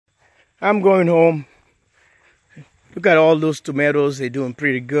I'm going home. Look at all those tomatoes. They're doing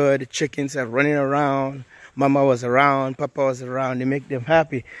pretty good. The chickens are running around. Mama was around. Papa was around. They make them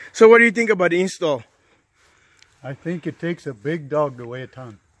happy. So what do you think about the install? I think it takes a big dog to weigh a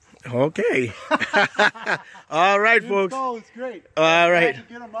ton. Okay. All right, folks. Oh, it's great. All right.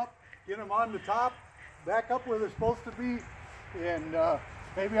 Get them up, get them on the top, back up where they're supposed to be, and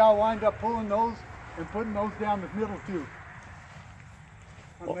maybe I'll wind up pulling those and putting those down the middle too.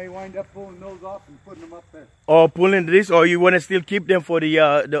 I may wind up pulling those off and putting them up there. Or pulling this, or you want to still keep them for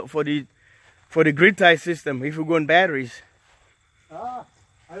the grid tie system if we're going batteries? I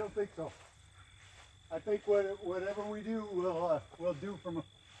don't think so. I think whatever we do, we'll do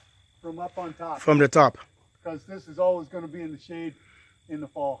from up on top. From the top. Because this is always going to be in the shade in the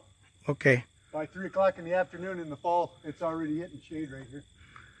fall. Okay. By 3 o'clock in the afternoon in the fall, it's already hitting shade right here.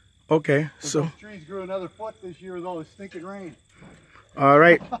 Okay. So those trees grew another foot this year with all the stinking rain. All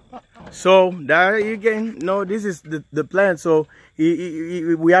right. So that again, no, this is the plan. So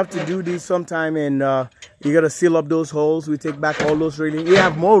we have to do this sometime, and you gotta seal up those holes. We take back all those railings. We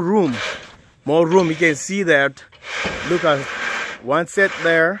have more room. More room. You can see that. Look at one set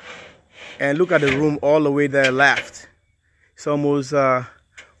there, and look at the room all the way there left. It's almost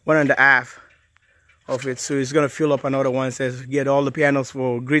 1.5 of it. So it's gonna fill up another one. Says get all the panels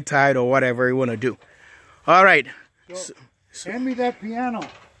for grid tied or whatever you wanna do. All right. So, hand me that piano.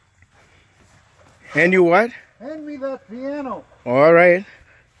 Hand you what? Hand me that piano. All right.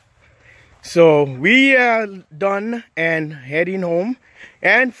 So we are done and heading home.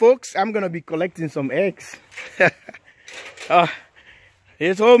 And folks, I'm gonna be collecting some eggs.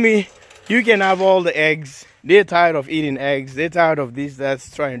 They told me you can have all the eggs. They're tired of eating eggs. They're tired of this,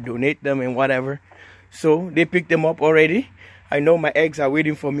 that's trying to donate them and whatever. So they picked them up already. I know my eggs are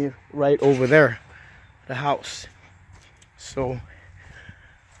waiting for me right over there, the house. So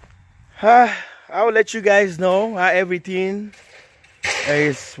I'll let you guys know how everything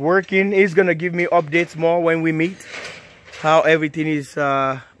is working. He's gonna give me updates more when we meet, how everything is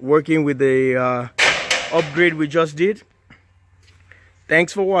working with the upgrade we just did.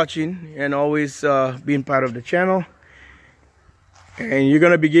 Thanks for watching and always being part of the channel. And you're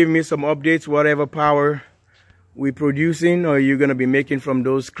gonna be giving me some updates, whatever power we're producing, or you're gonna be making from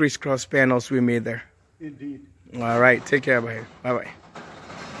those crisscross panels we made there. Indeed. All right, take care. Bye bye.